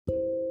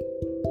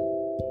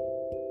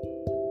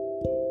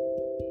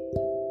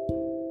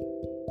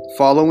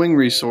following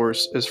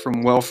resource is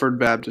from Welford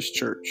Baptist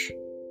Church.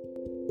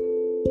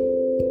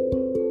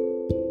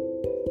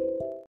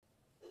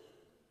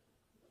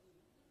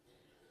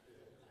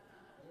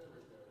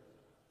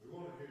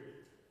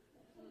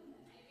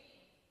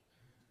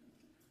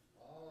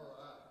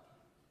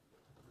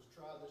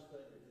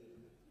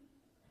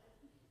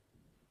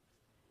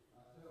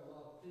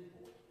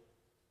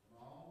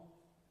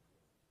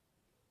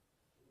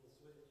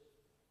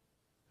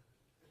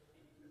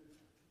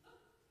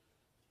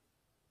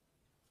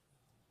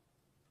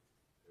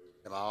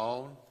 Am I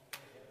on?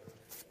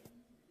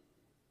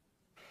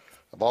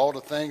 Of all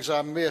the things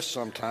I miss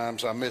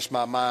sometimes, I miss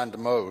my mind the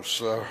most,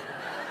 so.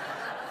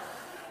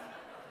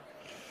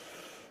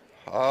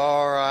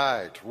 All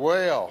right,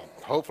 well,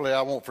 hopefully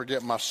I won't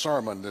forget my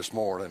sermon this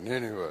morning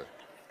anyway.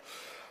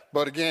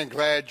 But again,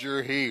 glad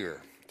you're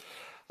here.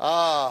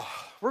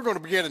 We're going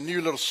to begin a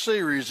new little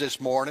series this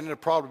morning. It'll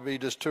probably be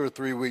just 2 or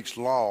 3 weeks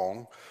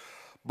long.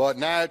 But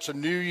now it's a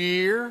new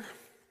year,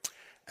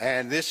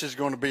 and this is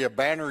going to be a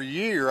banner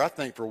year, I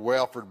think, for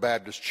Welford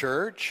Baptist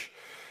Church.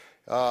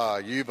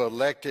 You've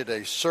elected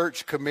a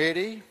search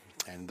committee,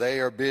 and they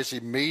are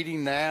busy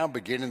meeting now,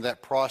 beginning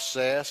that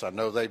process. I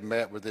know they've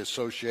met with the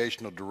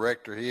associational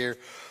director here,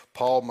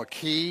 Paul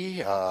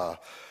McKee,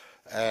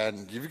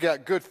 and you've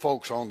got good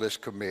folks on this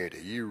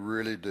committee. You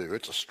really do.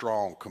 It's a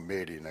strong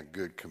committee and a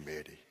good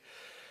committee.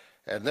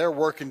 And they're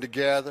working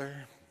together,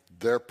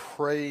 they're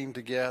praying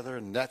together,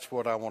 and that's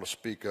what I want to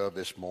speak of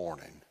this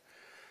morning.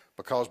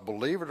 Because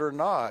believe it or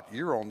not,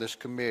 you're on this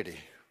committee.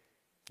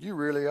 You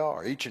really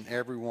are, each and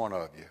every one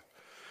of you.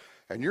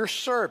 And you're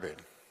serving.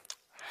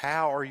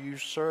 How are you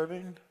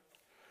serving?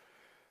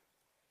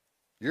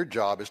 Your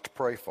job is to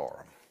pray for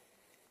them.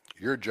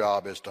 Your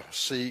job is to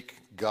seek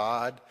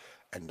God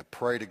and to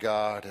pray to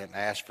God and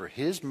ask for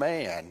His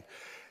man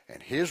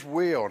and His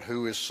will and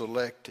who is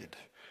selected.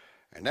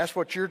 And that's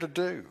what you're to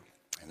do.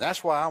 And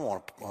that's why I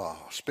want to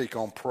speak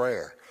on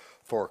prayer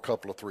for a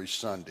couple of 3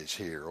 Sundays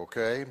here,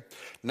 okay?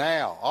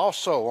 Now,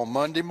 also on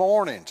Monday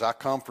mornings, I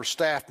come for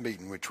staff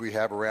meeting, which we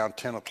have around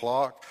 10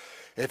 o'clock.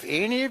 If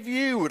any of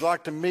you would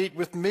like to meet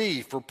with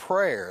me for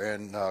prayer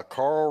in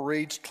Carl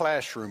Reed's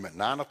classroom at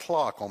 9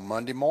 o'clock on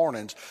Monday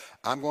mornings,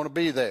 I'm going to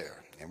be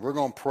there. And we're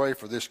going to pray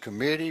for this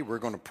committee. We're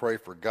going to pray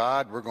for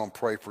God. We're going to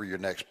pray for your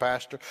next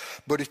pastor.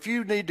 But if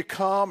you need to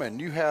come and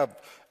you have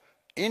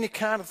any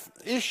kind of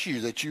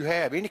issue that you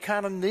have, any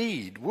kind of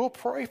need, we'll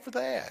pray for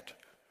that.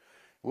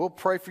 We'll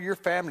pray for your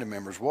family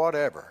members,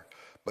 whatever.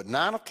 But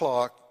 9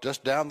 o'clock,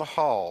 just down the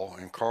hall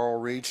in Carl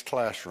Reed's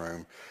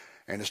classroom,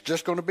 and it's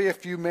just going to be a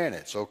few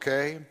minutes,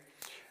 okay?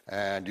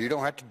 And you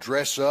don't have to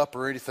dress up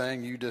or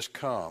anything. You just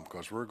come,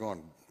 because we're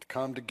going to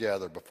come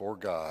together before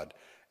God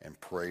and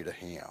pray to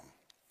Him.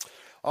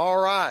 All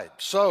right,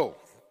 so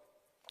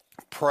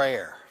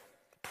prayer.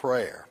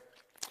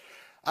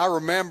 I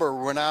remember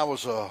when I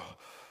was a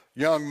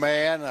young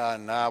man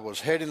and I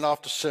was heading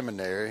off to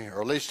seminary,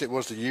 or at least it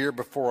was the year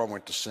before I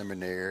went to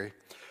seminary.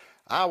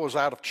 I was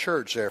out of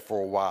church there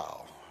for a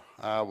while.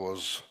 I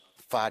was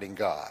fighting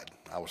God.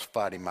 I was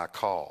fighting my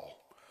call.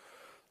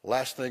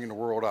 Last thing in the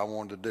world I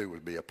wanted to do was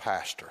be a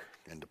pastor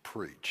and to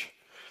preach.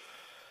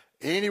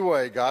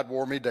 Anyway, God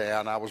wore me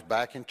down. I was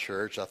back in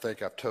church. I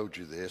think I've told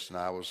you this, and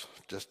I was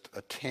just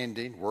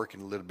attending,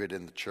 working a little bit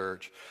in the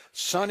church.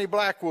 Sonny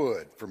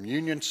Blackwood from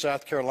Union,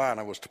 South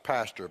Carolina was the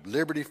pastor of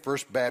Liberty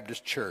First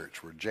Baptist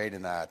Church, where Jane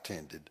and I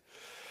attended.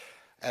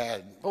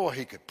 And boy,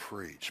 he could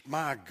preach.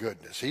 My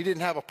goodness. He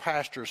didn't have a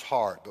pastor's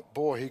heart, but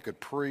boy, he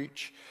could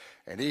preach,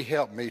 and he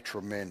helped me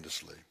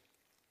tremendously.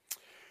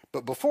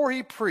 But before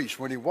he preached,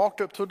 when he walked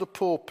up to the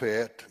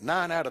pulpit,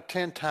 9 out of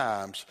 10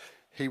 times,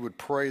 he would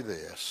pray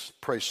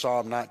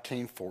Psalm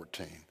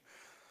 19:14.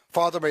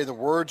 Father, may the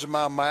words of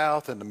my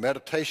mouth and the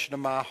meditation of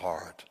my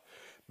heart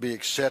be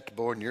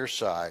acceptable in your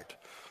sight,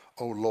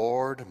 O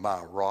Lord, my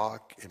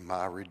rock and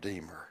my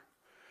redeemer.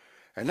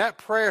 And that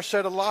prayer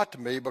said a lot to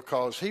me,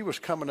 because he was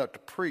coming up to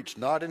preach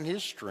not in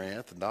his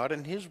strength, not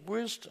in his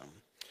wisdom,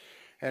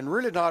 and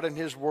really not in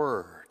his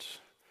words.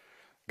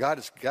 God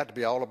has got to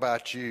be all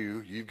about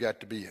you. You've got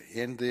to be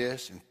in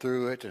this and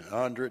through it and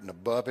under it and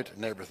above it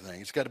and everything.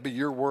 It's got to be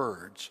your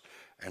words.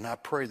 And I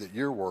pray that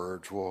your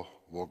words will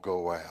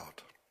go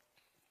out.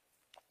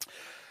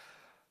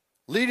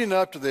 Leading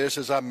up to this,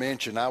 as I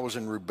mentioned, I was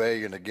in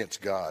rebellion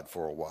against God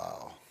for a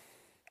while.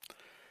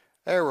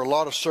 There were a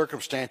lot of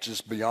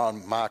circumstances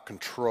beyond my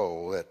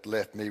control that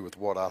left me with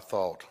what I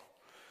thought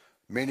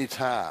many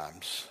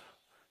times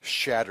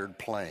shattered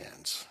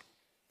plans.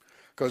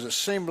 Because it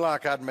seemed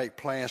like I'd make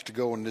plans to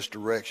go in this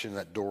direction,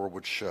 that door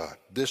would shut.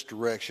 This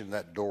direction,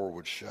 that door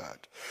would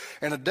shut.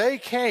 And a day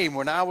came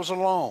when I was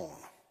alone.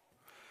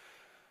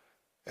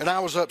 And I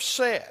was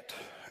upset.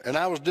 And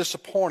I was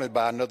disappointed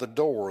by another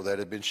door that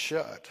had been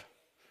shut.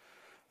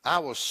 I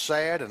was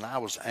sad and I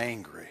was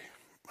angry.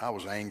 I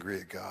was angry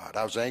at God.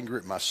 I was angry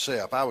at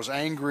myself. I was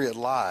angry at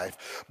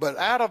life. But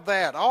out of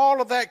that, all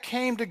of that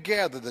came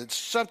together. That's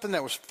something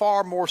that was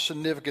far more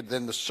significant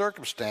than the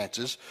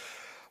circumstances.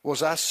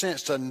 I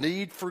sensed a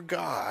need for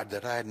God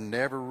that I had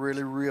never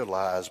really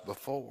realized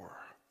before.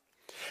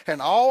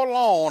 And all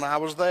alone I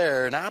was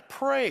there, and I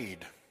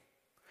prayed.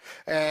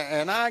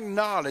 And I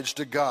acknowledged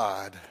to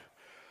God,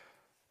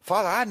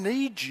 Father, I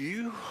need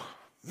you.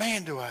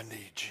 Man, do I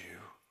need you.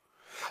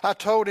 I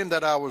told him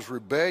that I was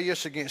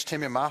rebellious against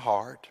him in my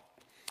heart.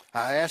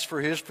 I asked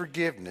for his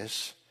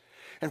forgiveness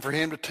and for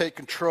him to take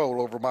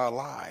control over my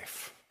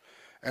life.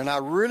 And I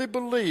really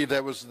believe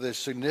that was the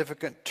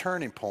significant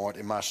turning point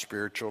in my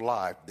spiritual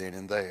life then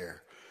and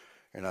there.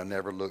 And I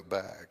never looked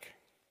back.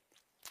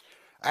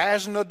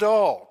 As an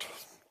adult,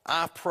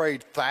 I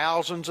prayed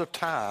thousands of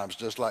times,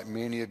 just like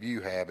many of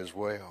you have as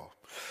well.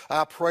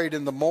 I prayed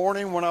in the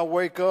morning when I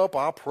wake up.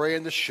 I pray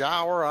in the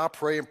shower. I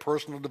pray in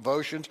personal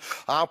devotions.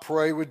 I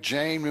pray with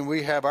Jane when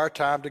we have our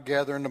time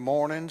together in the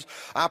mornings.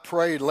 I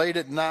pray late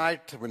at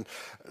night when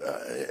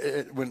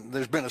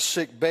there's been a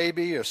sick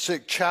baby, a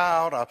sick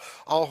child.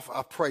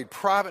 I prayed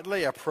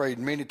privately. I prayed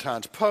many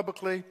times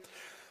publicly.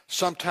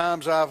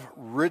 Sometimes I've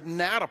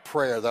written out a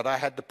prayer that I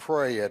had to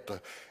pray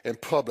in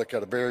public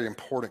at a very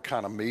important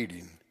kind of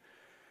meeting.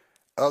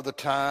 Other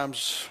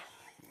times,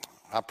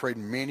 I prayed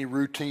many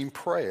routine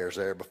prayers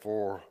there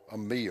before a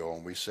meal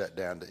and we sat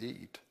down to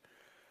eat.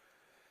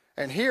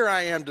 And here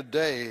I am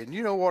today, and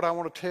you know what I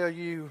want to tell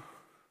you?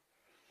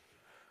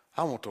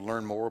 I want to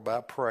learn more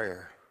about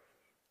prayer.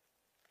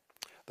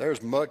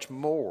 There's much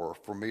more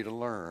for me to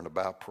learn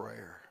about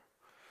prayer.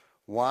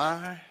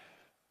 Why?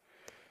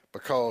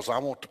 Because I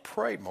want to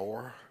pray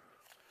more,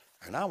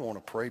 and I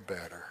want to pray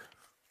better.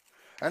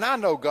 And I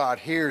know God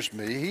hears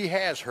me. He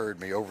has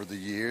heard me over the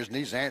years, and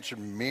he's answered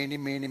many,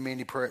 many,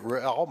 many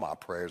prayers, all my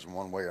prayers in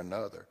one way or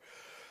another.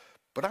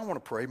 But I want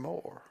to pray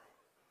more.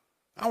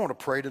 I want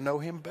to pray to know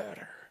him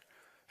better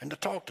and to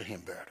talk to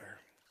him better.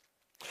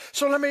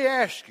 So let me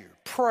ask you,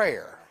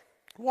 prayer.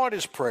 What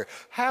is prayer?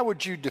 How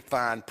would you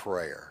define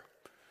prayer?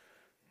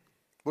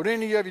 Would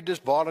any of you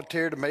just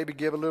volunteer to maybe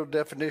give a little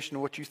definition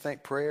of what you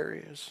think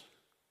prayer is?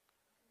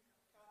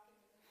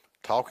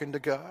 Talking to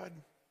God?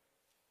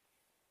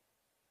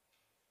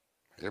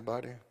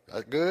 Everybody?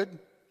 That good?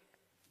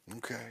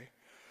 Okay.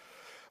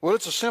 Well,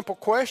 it's a simple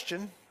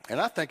question, and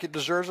I think it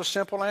deserves a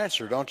simple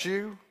answer, don't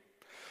you?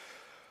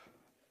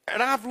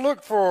 And I've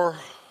looked for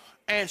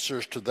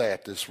answers to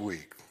that this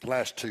week, the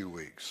last 2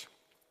 weeks.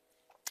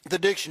 The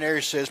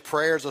dictionary says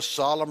prayer is a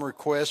solemn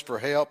request for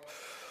help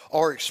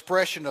or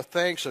expression of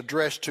thanks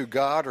addressed to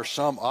God or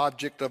some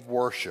object of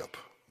worship.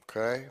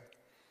 Okay?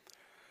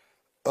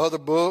 Other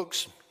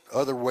books,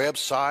 other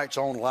websites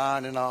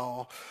online and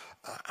all,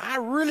 I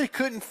really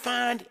couldn't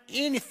find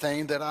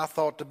anything that I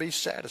thought to be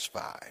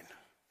satisfying.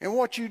 And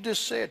what you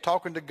just said,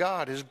 talking to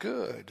God, is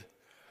good.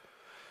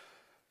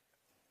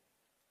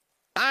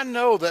 I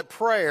know that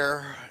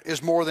prayer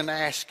is more than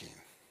asking.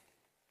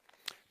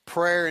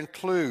 Prayer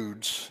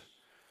includes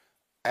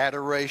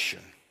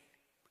adoration.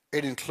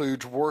 It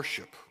includes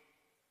worship.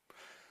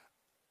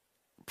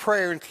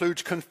 Prayer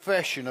includes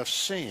confession of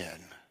sin.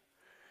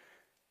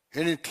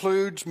 It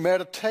includes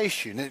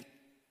meditation. It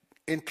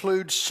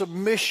includes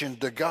submission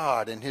to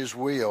God and his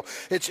will.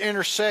 It's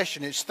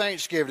intercession, it's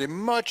thanksgiving, and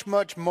much,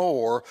 much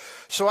more.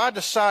 So I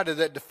decided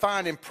that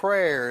defining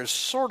prayer is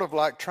sort of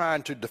like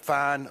trying to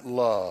define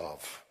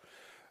love.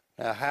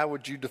 Now, how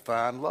would you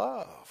define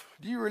love?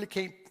 You really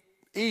can't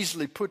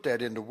easily put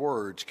that into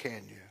words,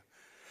 can you?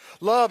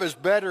 Love is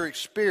better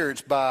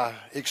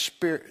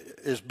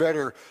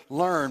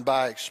learned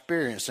by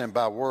experience than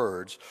by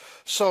words.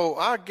 So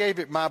I gave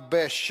it my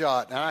best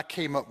shot, and I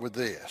came up with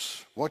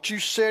this. What you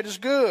said is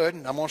good,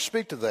 and I'm going to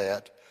speak to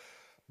that,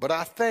 but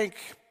I think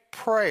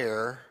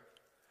prayer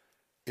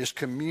is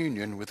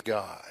communion with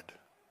God.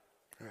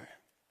 Okay.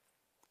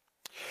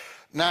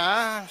 Now,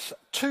 I,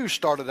 too,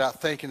 started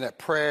out thinking that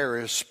prayer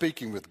is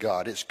speaking with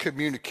God. It's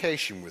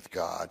communication with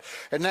God,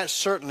 and that's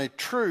certainly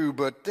true,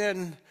 but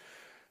then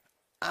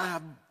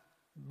I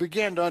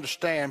began to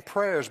understand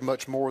prayer is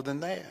much more than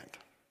that.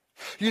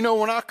 You know,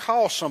 when I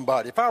call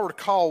somebody, if I were to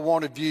call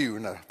one of you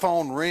and the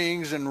phone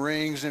rings and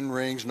rings and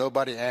rings,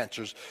 nobody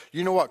answers,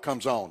 you know what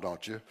comes on,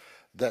 don't you?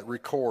 That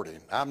recording.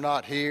 I'm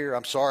not here.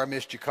 I'm sorry I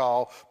missed your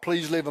call.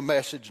 Please leave a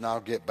message and I'll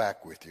get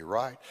back with you,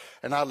 right?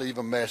 And I leave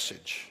a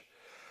message.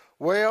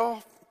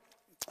 Well,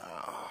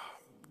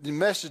 the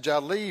message I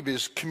leave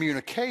is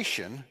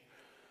communication,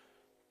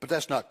 but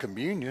that's not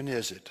communion,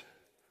 is it?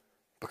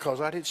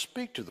 Because I didn't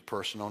speak to the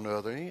person on the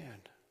other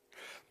end.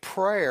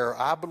 Prayer,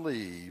 I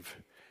believe,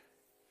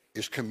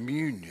 is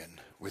communion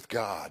with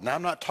God. Now,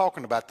 I'm not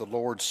talking about the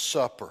Lord's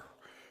Supper,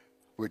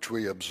 which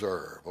we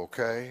observe,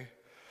 okay?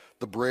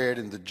 The bread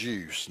and the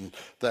juice and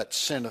that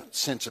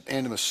sense of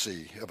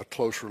intimacy of a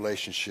close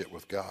relationship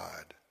with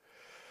God.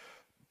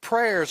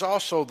 Prayer is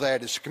also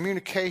that. It's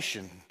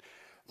communication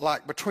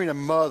like between a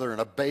mother and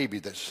a baby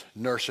that's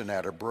nursing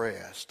at her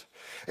breast.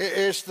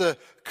 It's the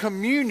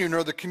communion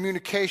or the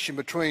communication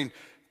between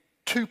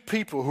two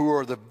people who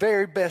are the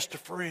very best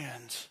of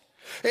friends.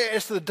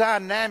 It's the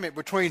dynamic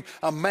between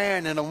a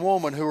man and a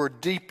woman who are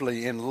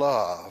deeply in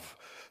love.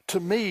 To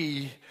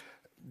me,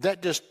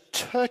 that just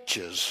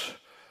touches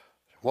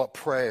what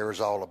prayer is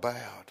all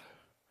about.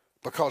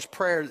 Because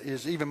prayer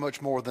is even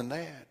much more than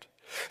that.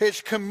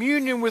 It's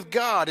communion with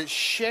God. It's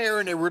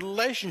sharing a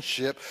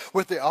relationship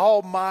with the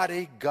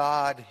Almighty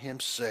God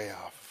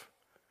Himself.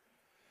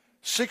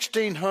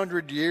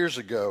 1,600 years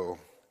ago,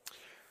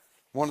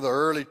 one of the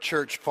early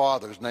church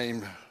fathers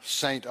named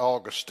St.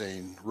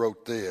 Augustine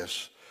wrote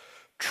this: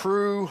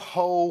 "True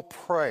whole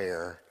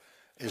prayer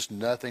is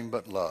nothing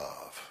but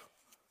love."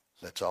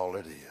 That's all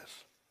it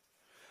is.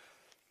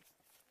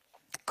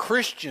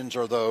 Christians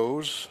are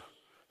those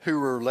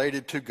who are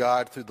related to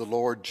God through the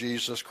Lord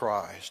Jesus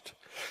Christ.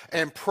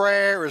 And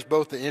prayer is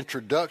both the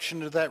introduction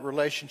to that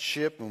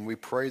relationship when we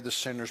pray the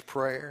sinner's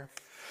prayer,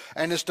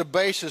 and it's the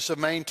basis of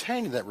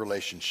maintaining that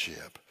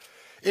relationship.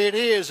 It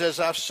is, as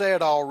I've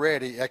said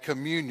already, a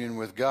communion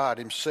with God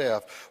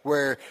Himself,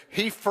 where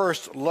He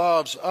first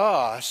loves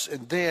us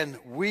and then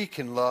we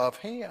can love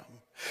Him.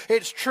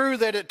 It's true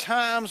that at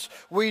times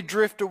we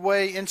drift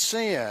away in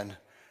sin.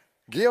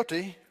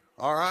 Guilty,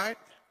 all right?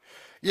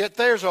 Yet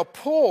there's a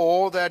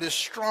pull that is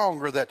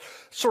stronger that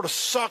sort of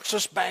sucks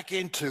us back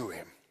into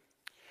Him.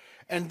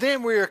 And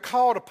then we are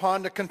called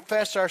upon to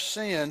confess our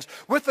sins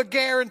with the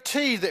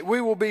guarantee that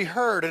we will be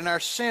heard and our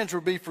sins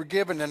will be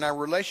forgiven and our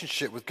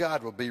relationship with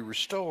God will be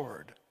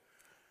restored.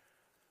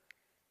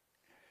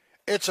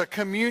 It's a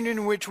communion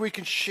in which we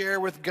can share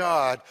with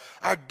God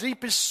our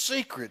deepest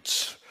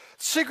secrets,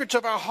 secrets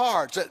of our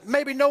hearts that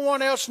maybe no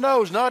one else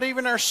knows, not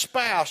even our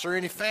spouse or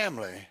any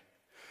family.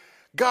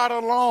 God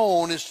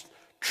alone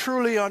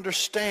truly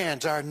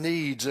understands our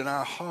needs and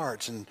our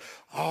hearts and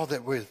all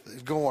that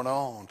is going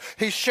on.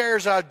 He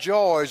shares our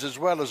joys as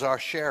well as our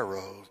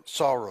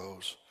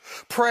sorrows.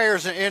 Prayer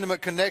is an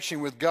intimate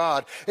connection with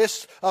God.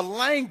 It's a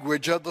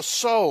language of the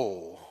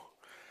soul.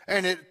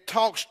 And it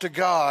talks to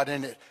God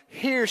and it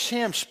hears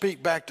Him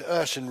speak back to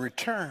us in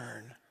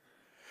return.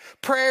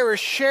 Prayer is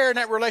sharing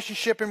that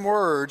relationship in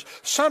words,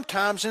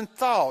 sometimes in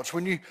thoughts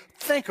when you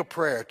think a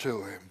prayer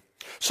to Him.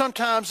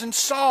 Sometimes in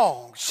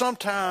song,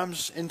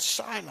 sometimes in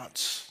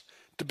silence,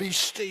 to be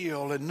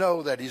still and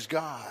know that He's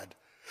God.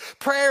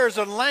 Prayer is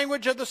a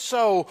language of the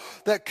soul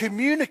that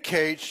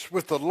communicates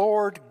with the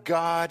Lord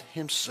God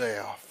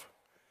Himself.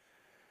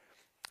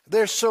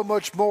 There's so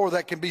much more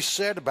that can be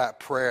said about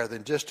prayer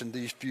than just in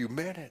these few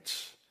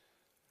minutes.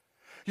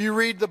 You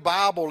read the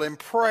Bible in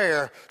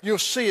prayer, you'll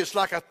see it's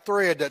like a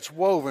thread that's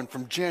woven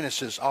from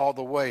Genesis all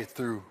the way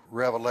through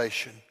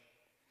Revelation.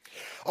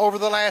 Over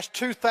the last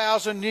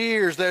 2,000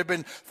 years, there have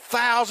been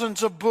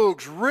thousands of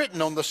books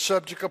written on the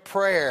subject of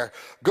prayer.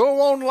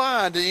 Go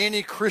online to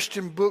any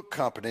Christian book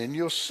company and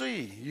you'll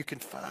see, you can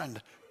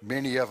find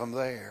many of them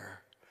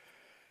there.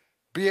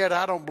 But yet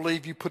I don't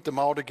believe you put them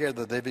all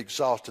together, they've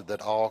exhausted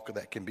that all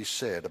that can be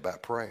said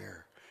about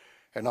prayer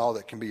and all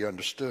that can be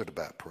understood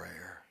about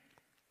prayer.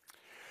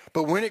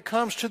 But when it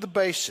comes to the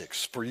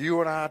basics for you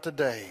and I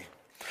today,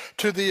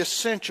 to the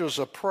essentials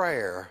of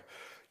prayer,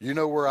 you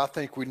know where I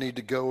think we need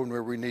to go and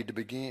where we need to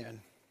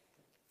begin?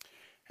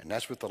 And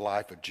that's with the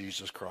life of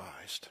Jesus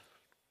Christ.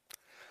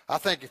 I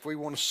think if we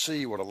want to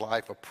see what a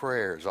life of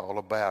prayer is all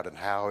about and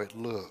how it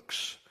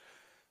looks,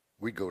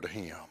 we go to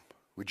Him.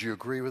 Would you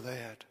agree with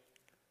that?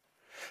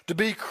 To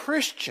be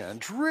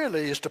Christians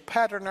really is to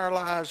pattern our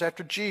lives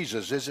after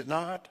Jesus, is it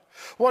not?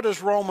 What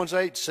does Romans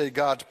 8 say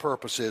God's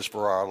purpose is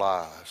for our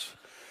lives?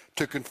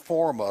 To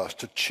conform us,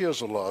 to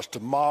chisel us,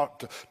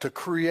 to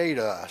create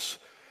us,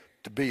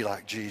 to be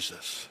like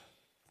Jesus,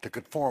 to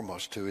conform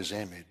us to His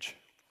image.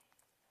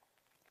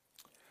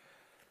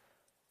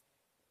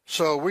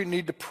 So we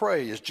need to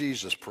pray as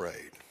Jesus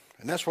prayed.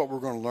 And that's what we're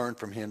going to learn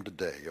from Him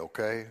today,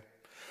 okay?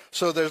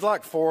 So there's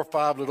like 4 or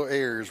 5 little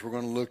areas we're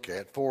going to look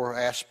at, 4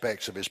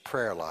 aspects of His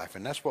prayer life,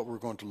 and that's what we're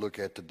going to look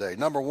at today.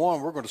 Number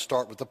 1, we're going to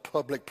start with the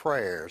public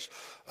prayers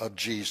of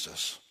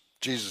Jesus,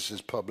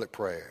 Jesus' public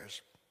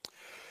prayers.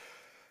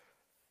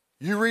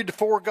 You read the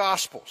 4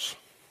 Gospels.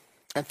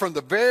 And from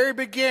the very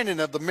beginning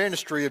of the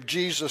ministry of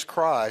Jesus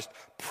Christ,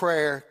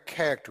 prayer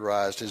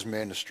characterized His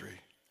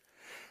ministry.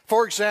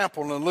 For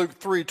example, in Luke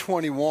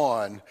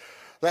 3:21,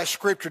 that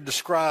scripture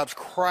describes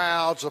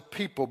crowds of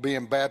people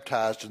being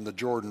baptized in the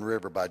Jordan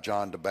River by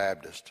John the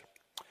Baptist.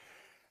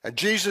 And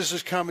Jesus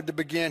is coming to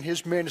begin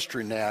His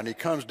ministry now, and He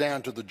comes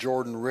down to the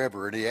Jordan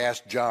River, and He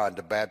asks John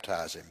to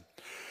baptize Him.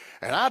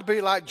 And I'd be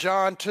like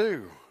John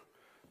too.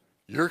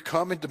 You're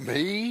coming to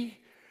me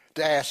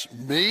to ask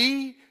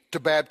me to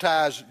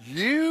baptize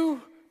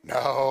you?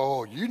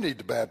 No, you need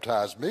to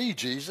baptize me,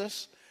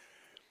 Jesus.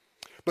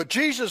 But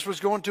Jesus was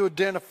going to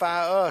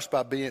identify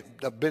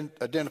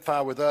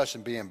with us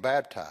and being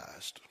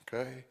baptized,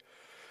 okay?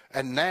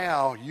 And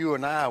now you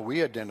and I,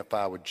 we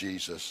identify with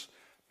Jesus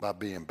by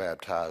being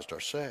baptized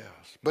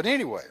ourselves. But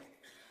anyway,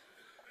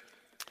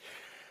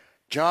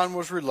 John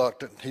was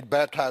reluctant. He'd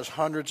baptized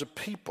hundreds of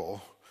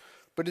people,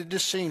 but it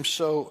just seemed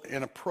so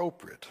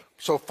inappropriate.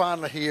 So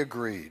finally he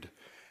agreed,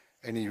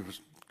 and he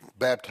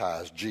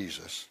baptized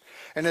Jesus.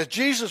 And as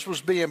Jesus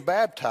was being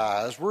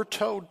baptized, we're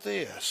told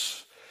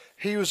this.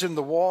 He was in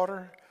the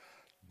water.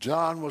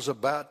 John was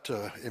about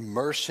to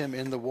immerse him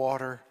in the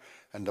water,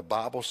 and the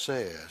Bible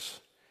says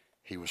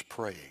he was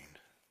praying.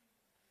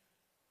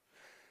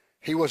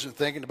 He wasn't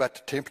thinking about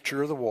the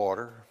temperature of the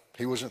water.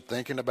 He wasn't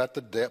thinking about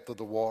the depth of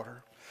the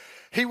water.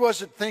 He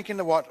wasn't thinking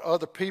of what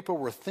other people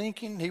were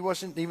thinking. He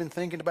wasn't even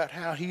thinking about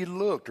how he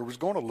looked or was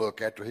going to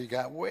look after he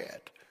got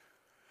wet.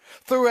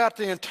 Throughout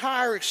the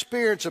entire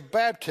experience of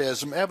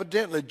baptism,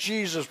 evidently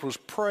Jesus was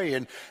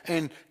praying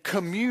and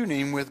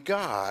communing with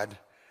God,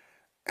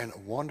 and a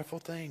wonderful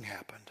thing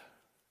happened.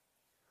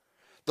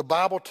 The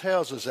Bible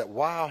tells us that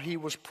while he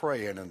was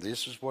praying, and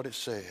this is what it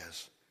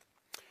says,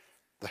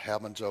 the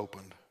heavens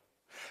opened,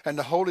 and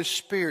the Holy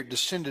Spirit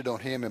descended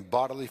on him in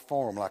bodily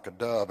form like a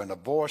dove, and a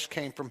voice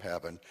came from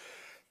heaven,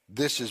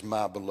 "This is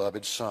my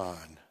beloved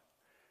Son,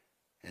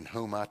 in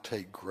whom I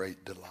take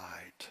great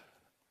delight."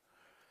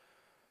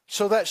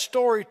 So that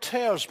story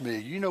tells me,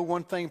 you know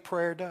one thing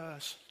prayer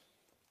does?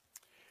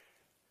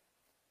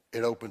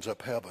 It opens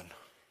up heaven.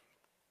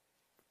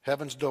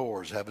 Heaven's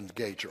doors, heaven's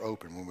gates are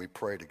open when we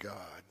pray to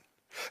God.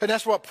 And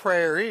that's what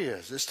prayer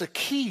is. It's the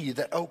key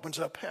that opens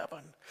up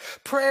heaven.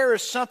 Prayer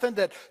is something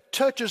that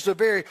touches the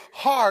very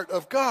heart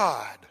of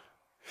God.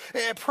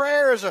 And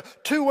prayer is a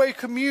two-way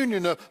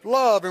communion of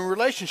love and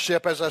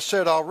relationship, as I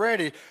said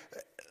already.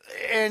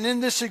 And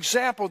in this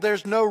example,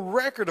 there's no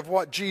record of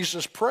what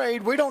Jesus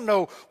prayed. We don't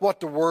know what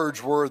the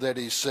words were that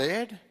he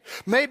said.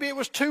 Maybe it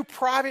was too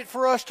private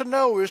for us to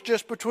know. It was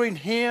just between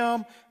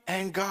him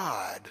and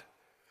God.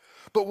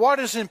 But what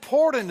is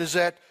important is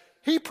that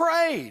he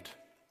prayed.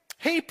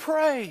 He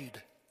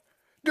prayed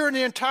during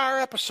the entire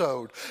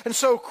episode. And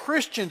so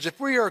Christians, if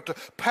we are to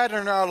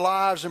pattern our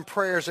lives and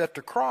prayers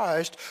after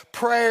Christ,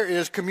 prayer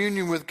is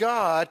communion with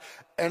God,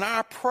 and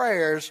our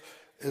prayers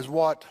is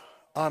what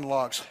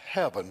unlocks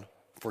heaven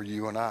for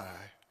you and I.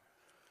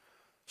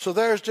 So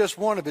there's just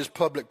one of his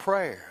public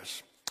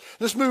prayers.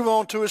 Let's move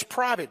on to his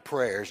private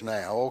prayers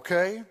now,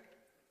 okay?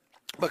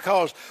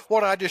 Because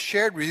what I just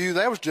shared with you,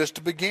 that was just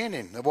the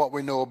beginning of what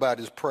we know about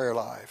his prayer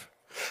life.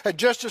 And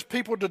just as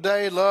people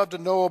today love to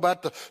know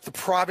about the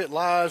private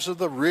lives of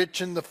the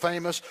rich and the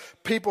famous,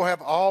 people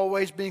have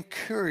always been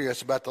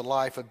curious about the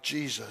life of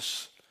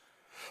Jesus.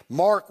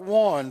 Mark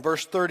 1,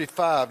 verse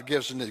 35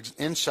 gives an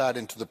insight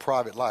into the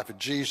private life of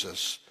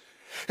Jesus.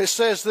 It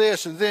says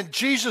this, "And then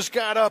Jesus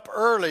got up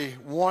early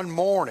one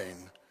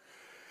morning,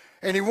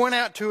 and he went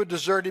out to a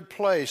deserted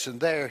place, and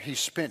there he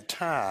spent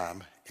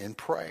time in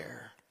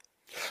prayer."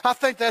 I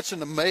think that's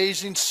an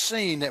amazing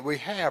scene that we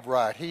have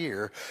right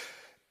here.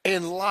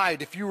 In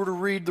light, if you were to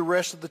read the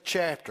rest of the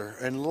chapter,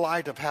 in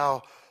light of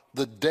how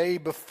the day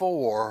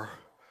before,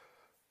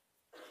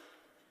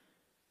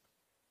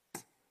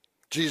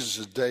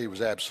 Jesus' day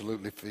was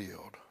absolutely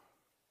filled.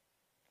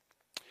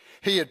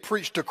 He had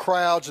preached to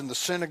crowds in the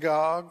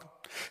synagogue.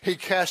 He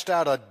cast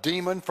out a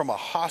demon from a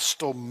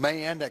hostile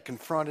man that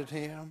confronted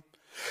him.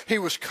 He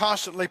was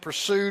constantly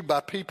pursued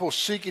by people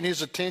seeking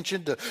his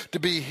attention to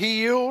be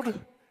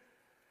healed.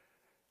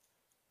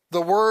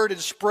 The word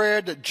had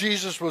spread that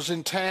Jesus was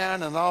in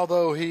town, and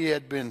although he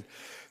had been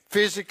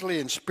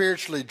physically and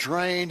spiritually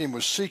drained and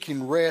was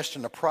seeking rest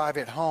in a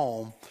private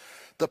home,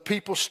 the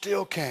people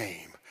still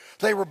came.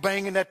 They were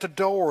banging at the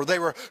door. They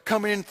were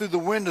coming in through the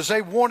windows.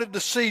 They wanted to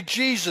see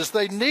Jesus.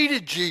 They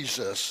needed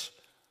Jesus.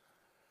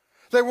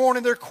 They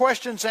wanted their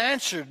questions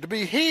answered, to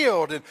be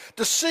healed, and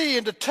to see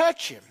and to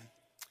touch him.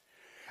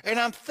 And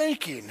I'm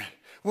thinking,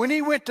 when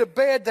he went to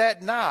bed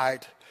that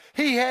night,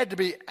 he had to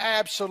be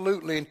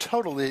absolutely and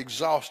totally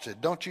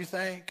exhausted, don't you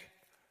think?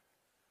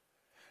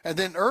 And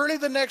then early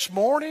the next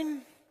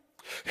morning,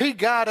 he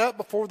got up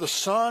before the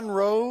sun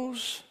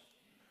rose.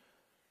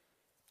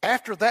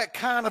 After that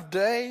kind of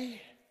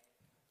day,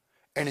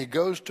 and he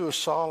goes to a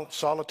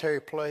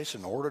solitary place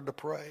in order to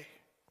pray.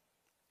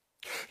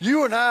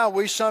 You and I,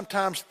 we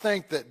sometimes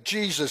think that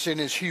Jesus in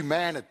his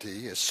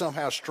humanity is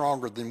somehow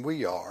stronger than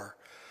we are.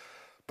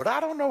 But I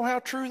don't know how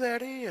true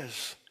that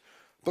is,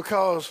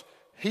 because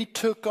he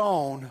took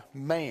on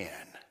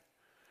man.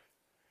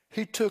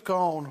 He took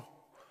on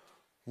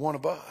one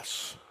of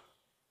us.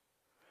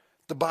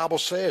 The Bible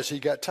says he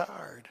got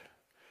tired.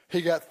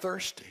 He got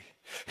thirsty.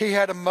 He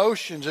had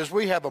emotions as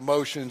we have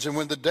emotions. And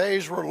when the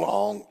days were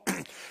long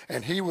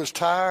and he was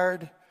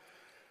tired,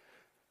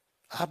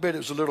 I bet it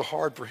was a little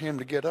hard for him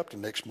to get up the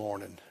next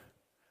morning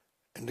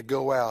and to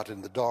go out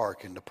in the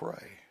dark and to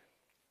pray.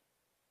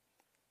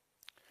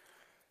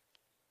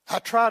 I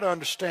try to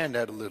understand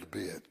that a little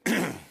bit.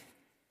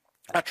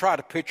 I try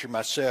to picture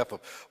myself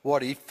of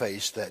what he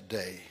faced that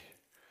day.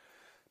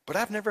 But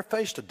I've never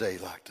faced a day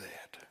like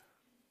that.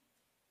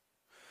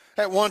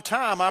 At one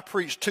time, I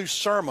preached 2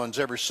 sermons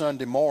every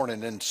Sunday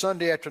morning, and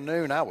Sunday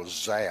afternoon, I was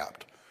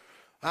zapped.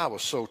 I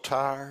was so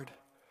tired.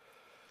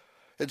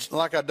 It's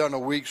like I'd done a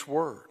week's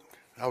work.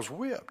 I was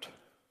whipped.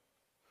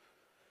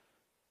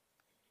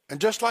 And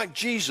just like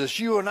Jesus,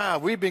 you and I,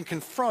 we've been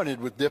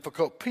confronted with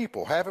difficult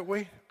people, haven't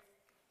we?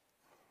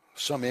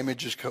 Some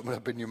images coming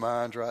up in your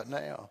minds right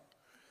now.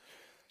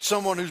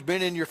 Someone who's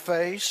been in your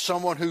face,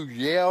 someone who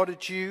yelled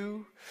at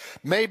you.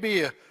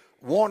 Maybe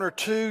one or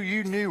two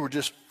you knew were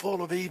just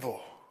full of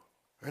evil.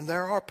 And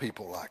there are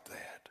people like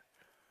that.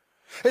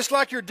 It's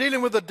like you're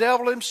dealing with the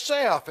devil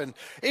himself. And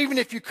even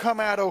if you come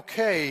out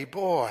okay,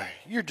 boy,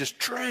 you're just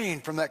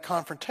drained from that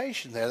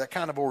confrontation there, that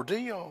kind of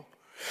ordeal.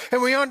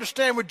 And we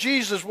understand with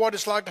Jesus what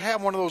it's like to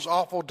have one of those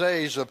awful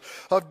days of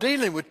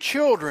dealing with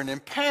children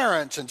and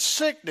parents and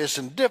sickness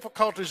and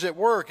difficulties at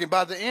work. And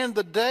by the end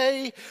of the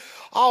day,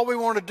 all we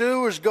want to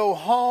do is go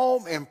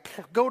home and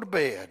go to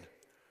bed,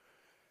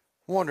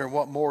 wondering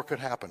what more could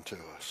happen to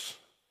us.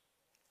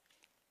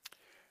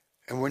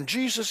 And when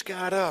Jesus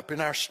got up in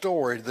our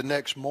story the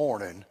next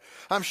morning,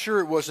 I'm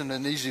sure it wasn't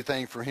an easy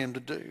thing for him to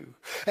do.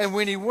 And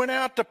when he went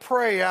out to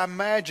pray, I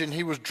imagine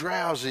he was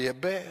drowsy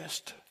at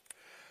best.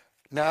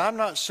 Now, I'm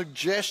not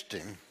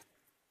suggesting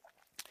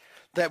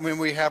that when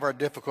we have our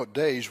difficult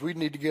days, we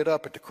need to get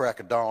up at the crack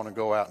of dawn and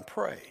go out and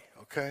pray,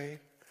 okay?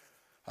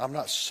 I'm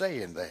not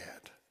saying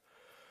that.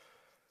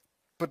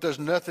 But there's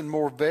nothing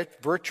more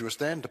virtuous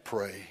than to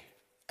pray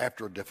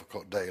after a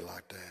difficult day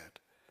like that.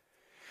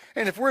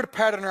 And if we're to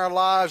pattern our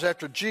lives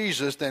after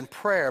Jesus, then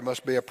prayer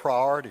must be a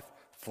priority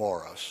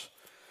for us.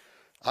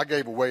 I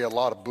gave away a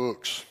lot of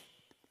books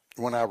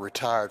when I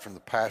retired from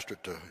the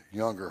pastorate to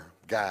younger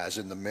guys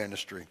in the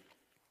ministry.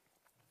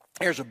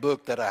 Here's a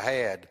book that I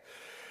had.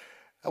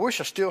 I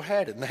wish I still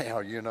had it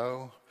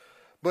now,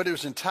 But it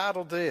was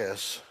entitled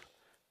this,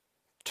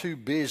 Too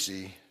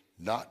Busy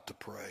Not to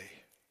Pray.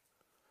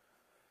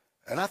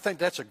 And I think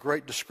that's a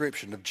great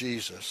description of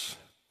Jesus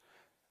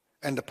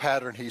and the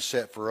pattern he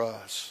set for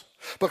us.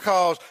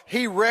 Because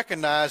he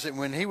recognized that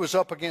when he was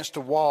up against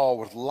a wall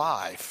with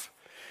life,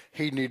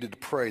 he needed to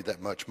pray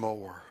that much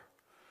more.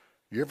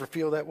 You ever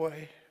feel that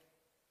way?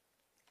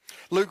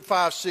 Luke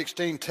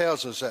 5:16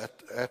 tells us that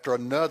after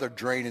another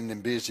draining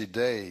and busy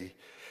day,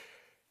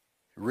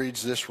 it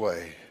reads this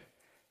way,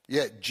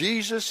 Yet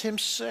Jesus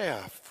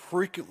himself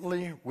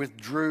frequently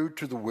withdrew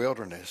to the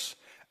wilderness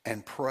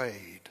and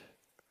prayed.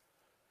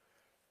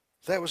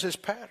 That was his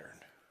pattern.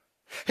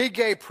 He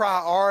gave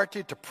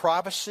priority to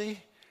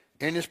privacy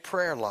in his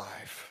prayer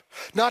life.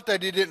 Not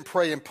that he didn't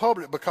pray in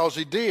public, because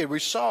he did. We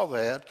saw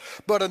that.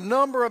 But a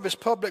number of his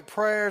public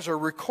prayers are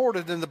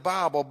recorded in the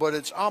Bible, but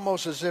it's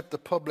almost as if the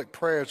public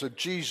prayers of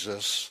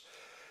Jesus,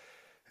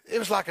 it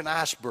was like an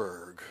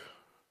iceberg.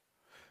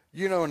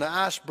 An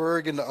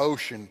iceberg in the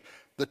ocean,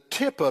 the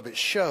tip of it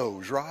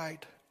shows,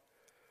 right?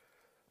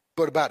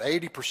 But about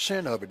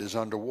 80% of it is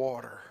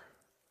underwater.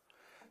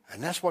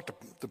 And that's what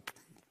the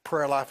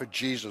prayer life of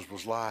Jesus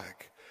was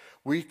like.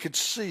 We could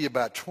see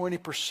about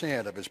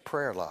 20% of his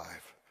prayer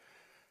life,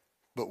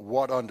 but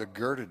what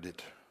undergirded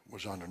it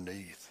was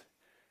underneath.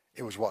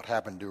 It was what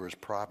happened to his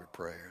private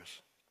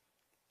prayers.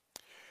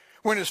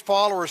 When his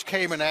followers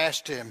came and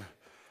asked him,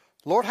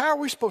 Lord, how are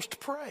we supposed to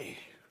pray?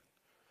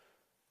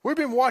 We've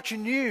been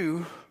watching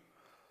you.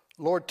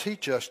 Lord,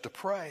 teach us to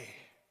pray.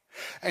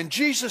 And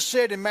Jesus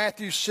said in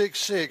Matthew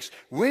 6:6,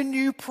 when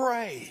you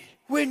pray,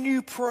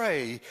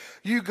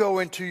 you go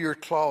into your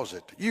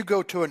closet. You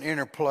go to an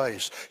inner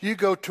place. You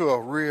go to a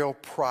real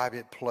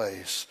private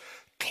place.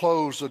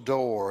 Close the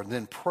door and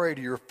then pray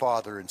to your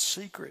Father in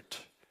secret.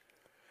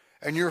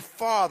 And your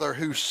Father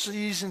who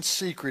sees in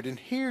secret and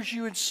hears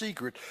you in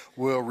secret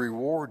will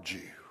reward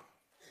you.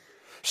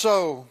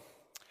 So,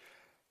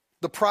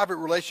 the private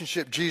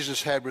relationship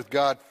Jesus had with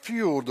God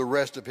fueled the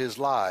rest of his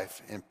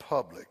life in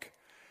public.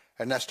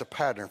 And that's the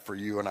pattern for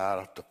you and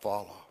I to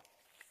follow.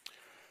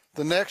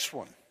 The next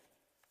one.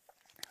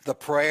 The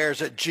prayers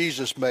that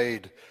Jesus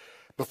made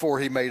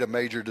before he made a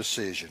major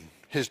decision,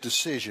 his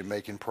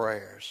decision-making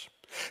prayers.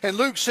 In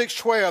Luke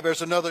 6:12,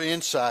 there's another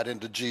insight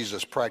into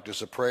Jesus'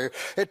 practice of prayer.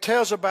 It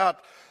tells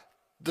about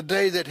the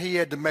day that he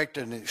had to make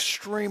an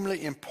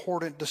extremely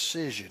important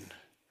decision,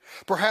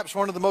 perhaps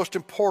one of the most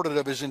important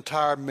of his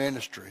entire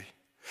ministry.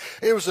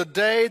 It was a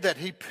day that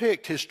he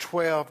picked his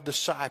 12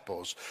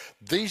 disciples.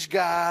 These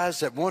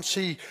guys that once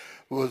he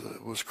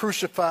was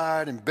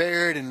crucified and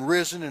buried and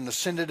risen and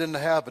ascended into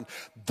heaven,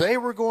 they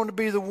were going to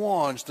be the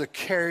ones that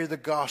carry the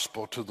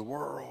gospel to the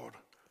world.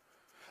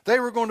 They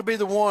were going to be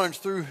the ones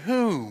through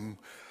whom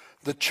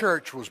the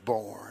church was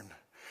born.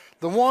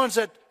 The ones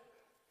that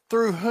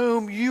through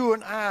whom you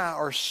and I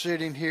are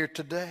sitting here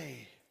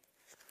today.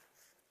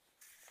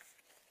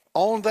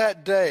 On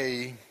that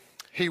day,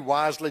 he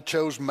wisely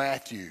chose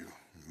Matthew.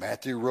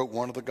 Matthew wrote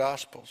one of the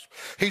Gospels.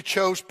 He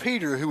chose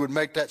Peter, who would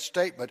make that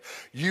statement,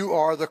 you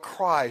are the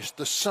Christ,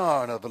 the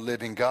Son of the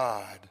living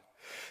God.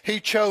 He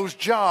chose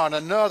John,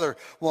 another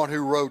one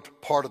who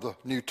wrote part of the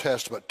New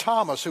Testament.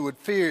 Thomas, who would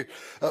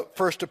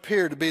first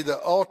appear to be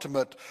the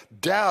ultimate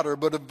doubter,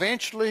 but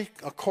eventually,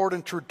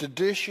 according to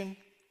tradition,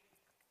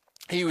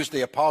 he was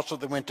the apostle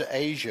that went to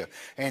Asia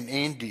and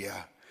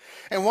India.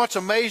 And what's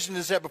amazing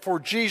is that before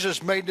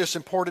Jesus made this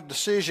important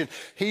decision,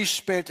 he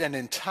spent an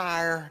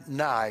entire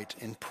night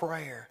in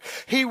prayer.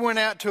 He went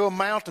out to a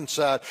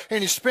mountainside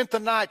and he spent the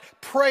night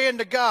praying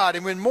to God.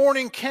 And when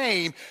morning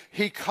came,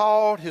 he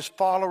called his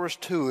followers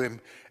to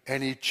him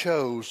and he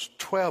chose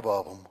 12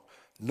 of them,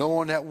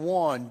 knowing that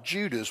one,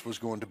 Judas, was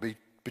going to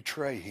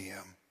betray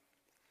him.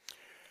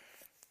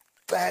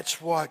 That's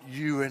what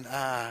you and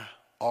I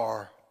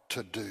are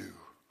to do.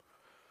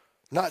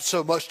 Not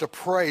so much to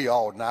pray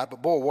all night,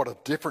 but boy, what a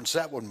difference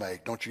that would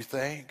make, don't you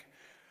think?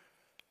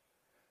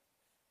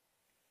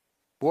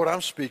 What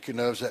I'm speaking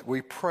of is that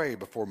we pray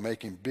before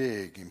making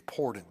big,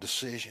 important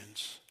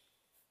decisions.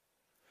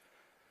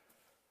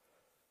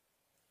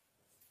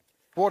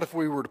 What if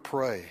we were to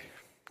pray,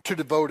 to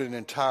devote an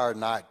entire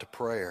night to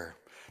prayer,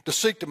 to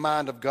seek the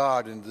mind of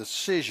God in the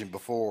decision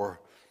before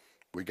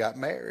we got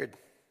married,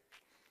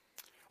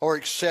 or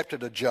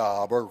accepted a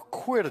job, or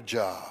quit a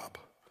job,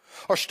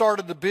 or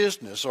started a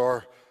business,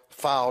 or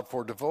filed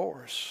for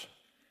divorce?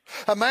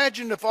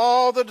 Imagine if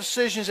all the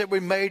decisions that we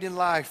made in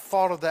life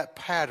followed that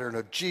pattern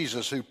of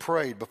Jesus, who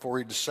prayed before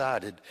he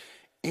decided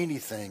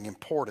anything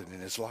important in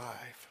his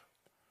life.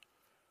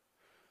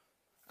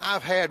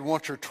 I've had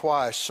once or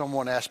twice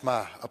someone ask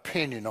my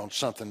opinion on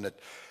something that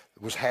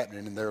was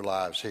happening in their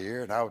lives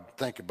here, and I would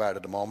think about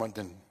it a moment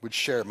and would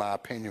share my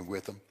opinion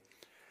with them.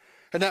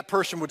 And that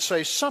person would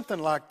say something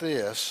like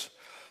this: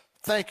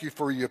 "Thank you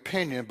for your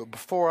opinion, but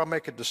before I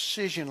make a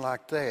decision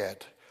like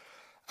that,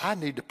 I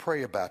need to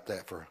pray about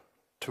that for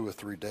 2 or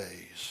 3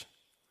 days."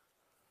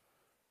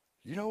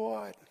 You know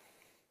what?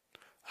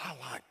 I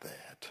like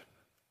that.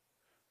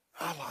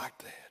 I like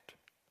that.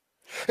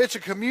 It's a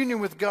communion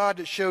with God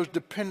that shows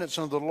dependence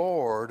on the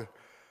Lord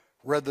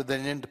rather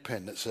than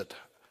independence, that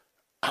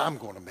I'm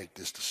going to make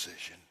this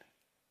decision.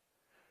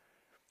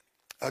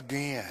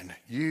 Again,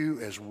 you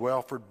as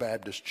Welford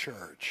Baptist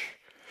Church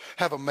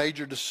have a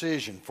major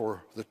decision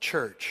for the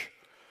church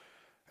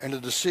and a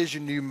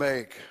decision you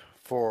make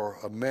for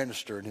a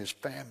minister and his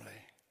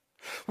family.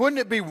 Wouldn't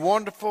it be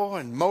wonderful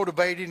and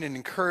motivating and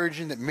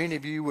encouraging that many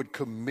of you would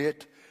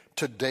commit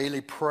to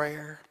daily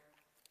prayer,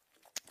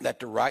 that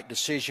the right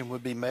decision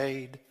would be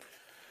made?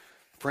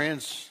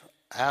 Friends,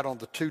 out on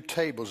the 2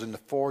 tables in the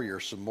foyer,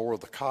 some more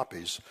of the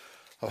copies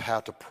of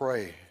how to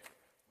pray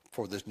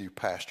for this new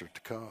pastor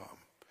to come.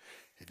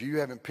 If you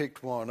haven't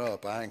picked one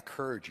up, I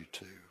encourage you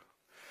to.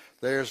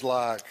 There's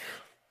like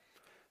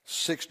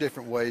 6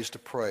 different ways to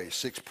pray,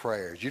 6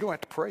 prayers. You don't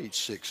have to pray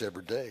each 6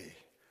 every day.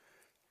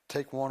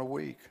 Take one a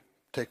week.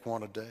 Take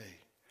one a day.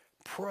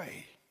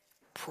 Pray.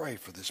 Pray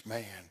for this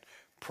man.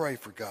 Pray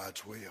for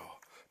God's will.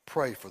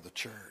 Pray for the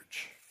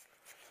church.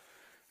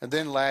 And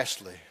then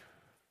lastly,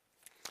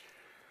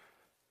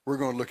 we're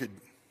going to look at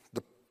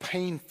the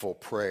painful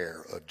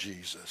prayer of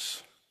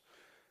Jesus.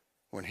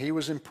 When he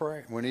was in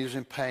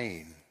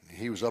pain,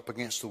 he was up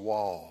against the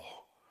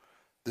wall,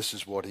 this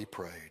is what he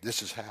prayed.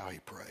 This is how he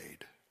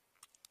prayed.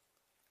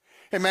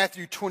 In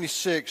Matthew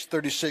 26,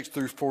 36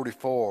 through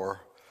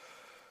 44,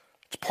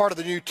 it's part of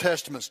the New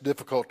Testament. It's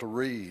difficult to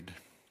read.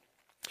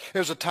 It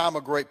was a time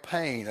of great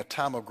pain, a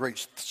time of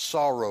great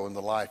sorrow in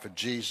the life of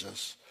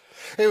Jesus.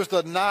 It was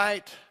the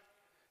night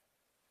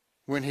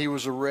when he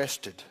was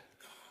arrested.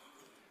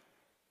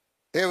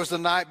 It was the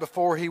night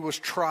before he was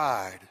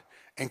tried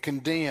and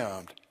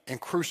condemned and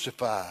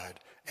crucified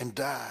and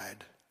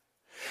died.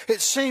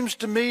 It seems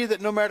to me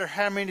that no matter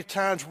how many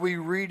times we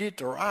read it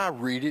or I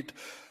read it,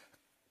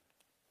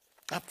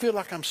 I feel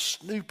like I'm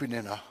snooping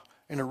in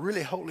a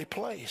really holy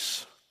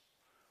place.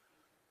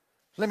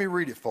 Let me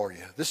read it for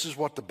you. This is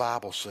what the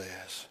Bible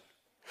says.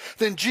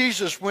 Then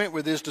Jesus went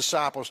with his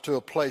disciples to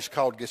a place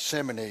called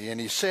Gethsemane, and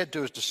he said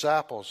to his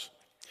disciples,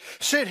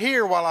 "Sit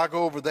here while I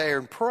go over there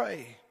and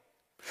pray."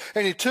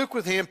 And he took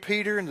with him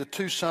Peter and the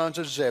 2 sons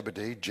of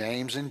Zebedee,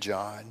 James and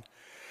John,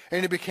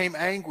 and he became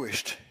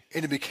anguished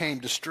and he became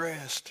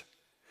distressed.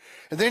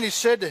 And then he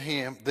said to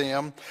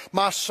them,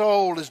 "My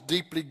soul is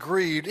deeply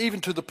grieved,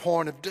 even to the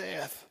point of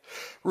death.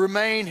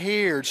 Remain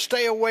here,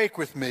 stay awake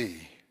with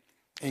me."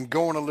 And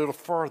going a little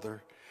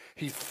further,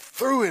 he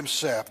threw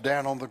himself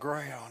down on the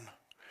ground,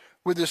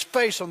 with his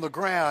face on the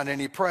ground,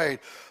 and he prayed,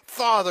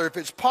 "Father, if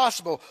it's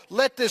possible,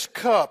 let this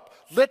cup,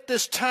 let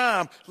this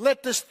time,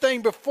 let this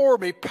thing before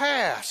me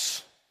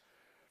pass.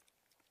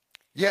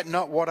 Yet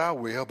not what I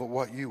will, but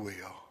what you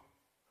will."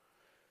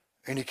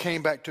 And he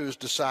came back to his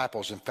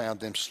disciples and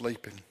found them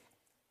sleeping.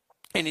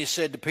 And he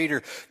said to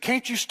Peter,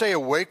 "Can't you stay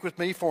awake with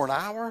me for an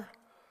hour?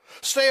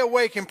 Stay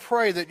awake and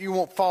pray that you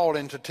won't fall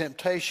into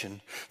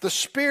temptation. The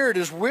spirit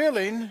is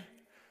willing,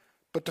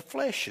 but the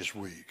flesh is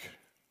weak."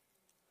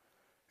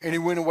 And he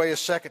went away a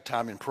second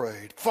time and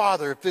prayed,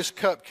 "Father, if this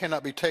cup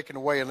cannot be taken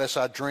away unless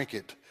I drink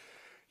it,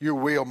 your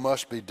will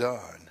must be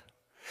done."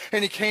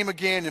 And he came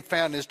again and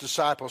found his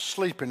disciples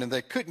sleeping, and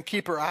they couldn't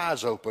keep their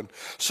eyes open.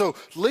 So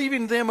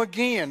leaving them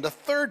again, the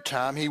 3rd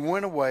time he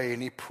went away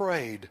and he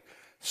prayed,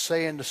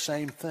 saying the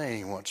same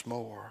thing once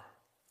more.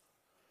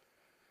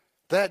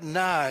 That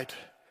night,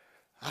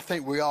 I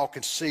think we all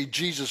can see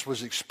Jesus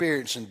was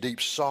experiencing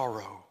deep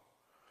sorrow.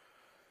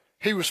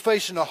 He was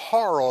facing a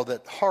horror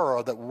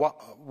that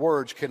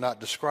words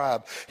cannot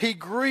describe. He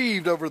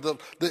grieved over the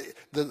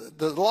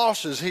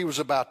losses he was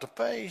about to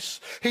face.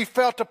 He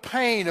felt the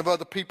pain of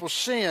other people's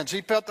sins.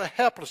 He felt the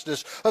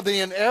helplessness of the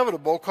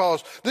inevitable,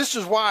 because this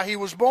is why he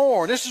was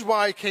born. This is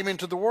why he came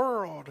into the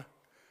world.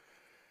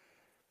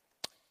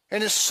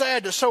 And it's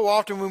sad that so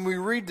often when we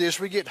read this,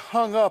 we get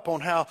hung up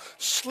on how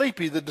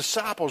sleepy the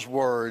disciples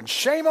were, and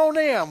shame on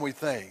them, we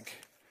think.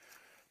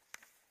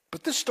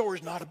 But this story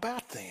is not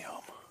about them.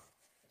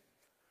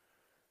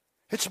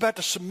 It's about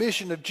the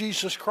submission of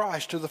Jesus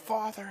Christ to the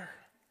Father.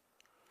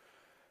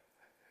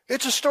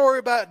 It's a story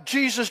about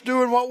Jesus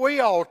doing what we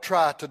all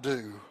try to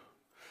do.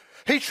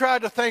 He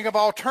tried to think of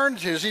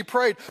alternatives. He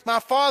prayed, my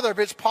Father, if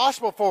it's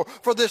possible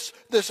for this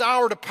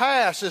hour to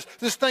pass,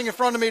 this thing in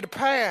front of me to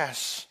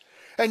pass.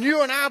 And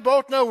you and I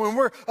both know when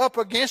we're up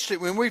against it,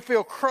 when we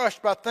feel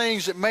crushed by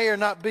things that may or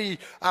not be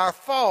our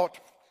fault,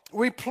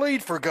 we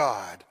plead for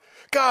God.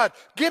 God,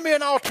 give me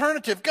an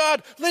alternative.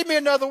 God, lead me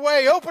another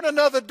way. Open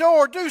another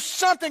door. Do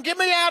something. Get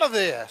me out of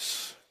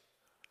this.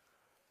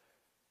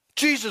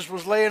 Jesus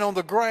was laying on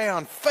the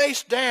ground,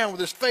 face down with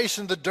his face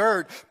in the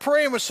dirt,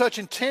 praying with such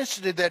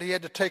intensity that he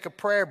had to take a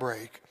prayer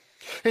break.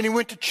 And he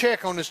went to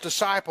check on his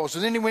disciples,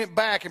 and then he went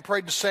back and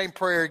prayed the same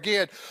prayer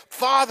again.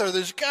 Father,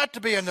 there's got to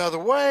be another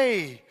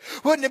way.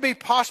 Wouldn't it be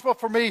possible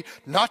for me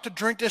not to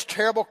drink this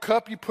terrible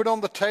cup you put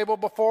on the table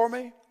before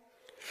me?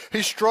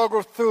 He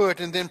struggled through it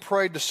and then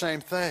prayed the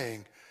same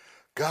thing.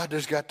 God,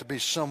 there's got to be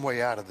some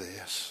way out of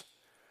this.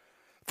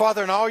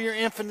 Father, in all your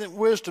infinite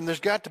wisdom,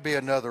 there's got to be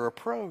another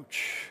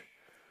approach.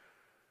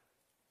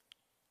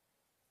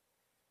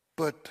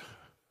 But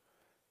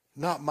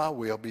not my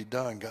will be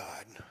done,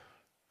 God.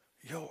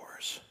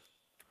 Yours.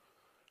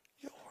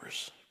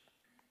 Yours.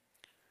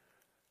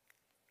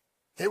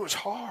 It was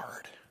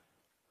hard.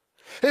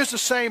 It was the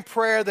same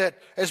prayer that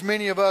as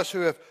many of us who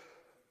have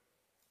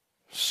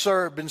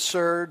been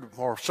served,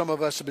 or some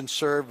of us have been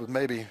served with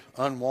maybe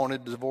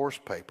unwanted divorce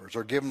papers,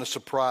 or given a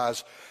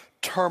surprise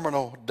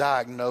terminal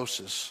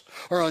diagnosis,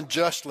 or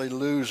unjustly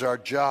lose our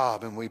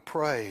job, and we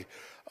pray,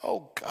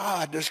 oh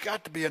God, there's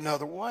got to be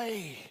another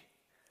way.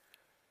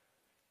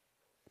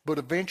 But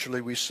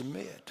eventually we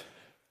submit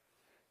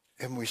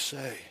and we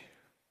say,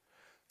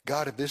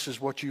 God, if this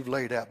is what you've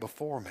laid out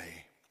before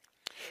me,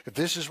 if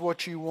this is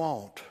what you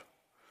want,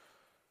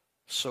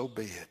 so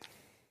be it.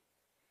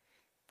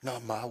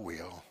 Not my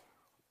will,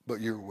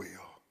 but your will.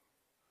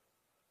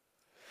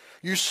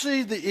 You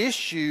see, the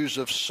issues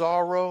of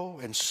sorrow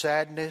and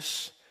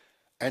sadness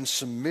and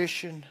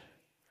submission,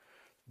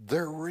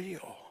 they're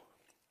real.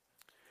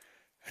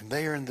 And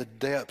they are in the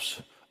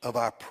depths of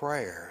our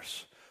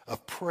prayers,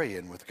 of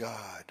praying with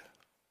God.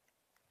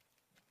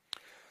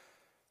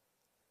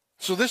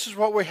 So this is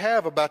what we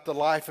have about the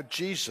life of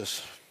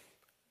Jesus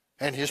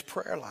and his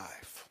prayer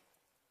life.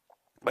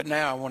 But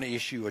now I want to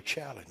issue a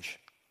challenge.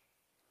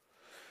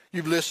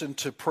 You've listened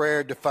to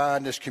prayer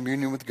defined as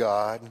communion with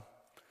God,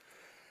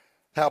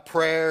 how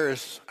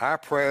our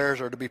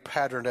prayers are to be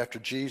patterned after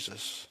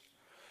Jesus.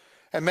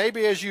 And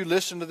maybe as you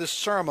listen to this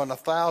sermon,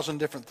 1,000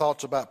 different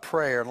thoughts about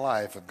prayer and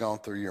life have gone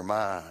through your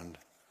mind.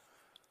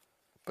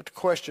 But the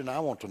question I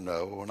want to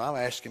know, and I'm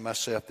asking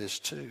myself this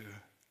too,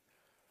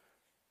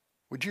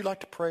 would you like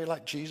to pray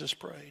like Jesus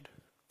prayed?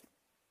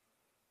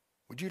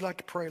 Would you like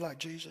to pray like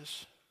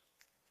Jesus?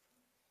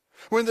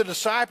 When the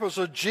disciples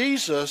of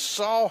Jesus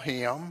saw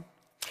him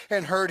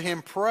and heard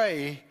him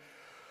pray,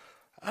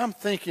 I'm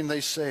thinking they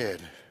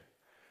said,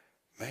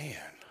 man,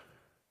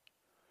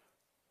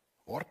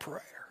 what a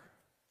prayer.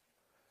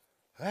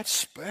 That's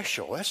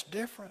special. That's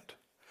different.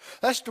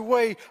 That's the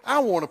way I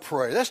want to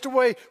pray. That's the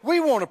way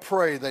we want to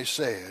pray, they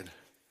said.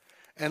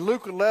 And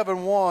Luke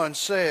 11:1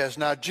 says,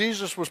 now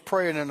Jesus was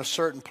praying in a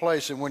certain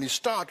place, and when he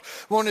stopped,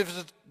 one of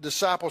his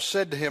disciples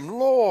said to him,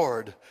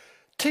 Lord,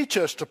 teach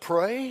us to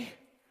pray.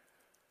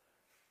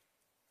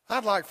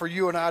 I'd like for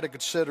you and I to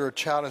consider a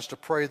challenge to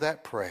pray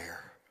that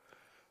prayer.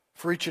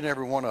 For each and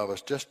every one of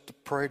us, just to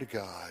pray to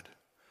God,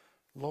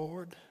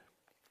 Lord,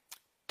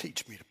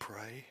 teach me to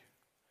pray.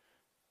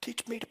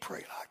 Teach me to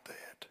pray like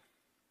that.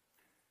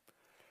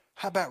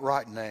 How about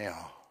right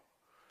now?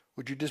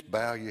 Would you just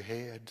bow your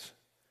heads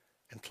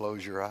and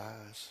close your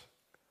eyes?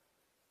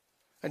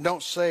 And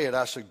don't say it,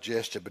 I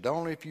suggest it, but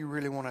only if you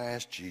really want to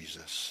ask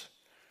Jesus.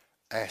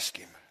 Ask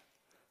him,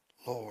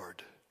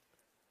 Lord,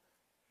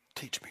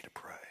 teach me to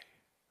pray.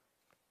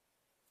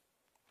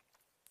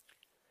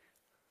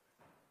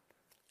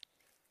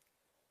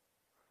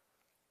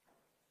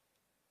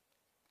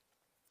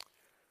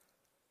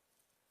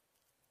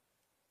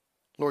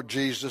 Lord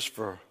Jesus,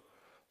 for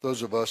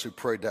those of us who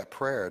prayed that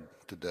prayer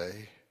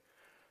today,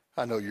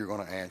 I know you're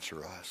going to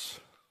answer us.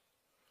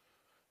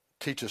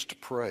 Teach us to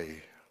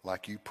pray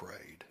like you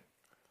prayed.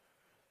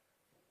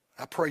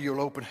 I pray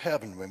you'll open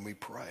heaven when we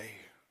pray.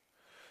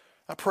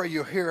 I pray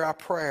you'll hear our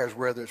prayers,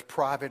 whether it's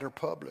private or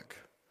public,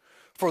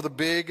 for the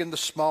big and the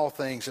small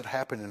things that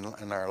happen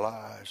in our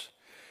lives.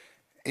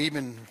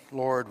 Even,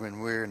 Lord,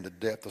 when we're in the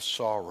depth of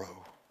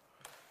sorrow,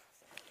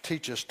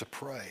 teach us to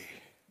pray.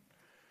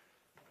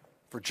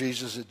 For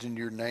Jesus, it's in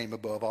your name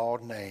above all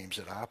names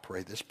that I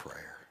pray this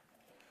prayer.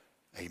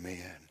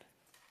 Amen.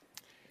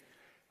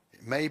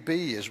 It may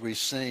be as we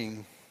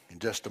sing in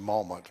just a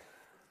moment,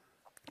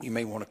 you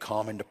may want to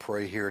come in to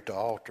pray here at the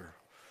altar.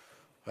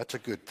 That's a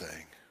good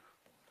thing.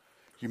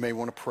 You may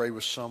want to pray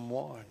with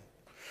someone.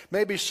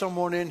 Maybe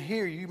someone in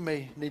here, you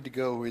may need to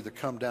go either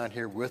come down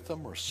here with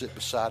them or sit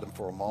beside them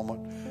for a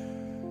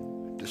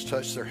moment. Just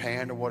touch their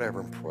hand or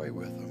whatever and pray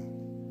with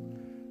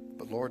them.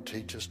 But Lord,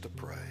 teach us to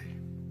pray.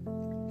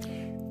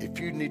 If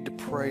you need to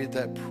pray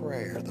that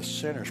prayer, the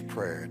sinner's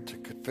prayer, to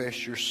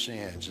confess your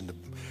sins and to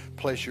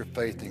place your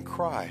faith in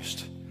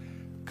Christ,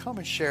 come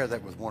and share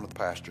that with one of the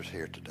pastors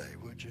here today,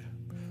 would you?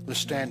 Let's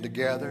stand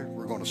together.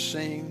 We're going to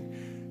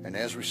sing, and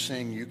as we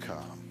sing, you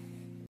come.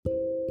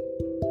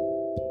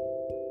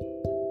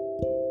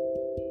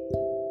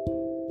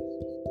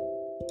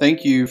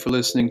 Thank you for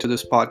listening to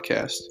this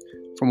podcast.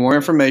 For more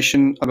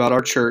information about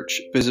our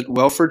church, visit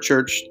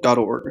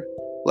welfordchurch.org.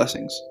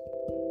 Blessings.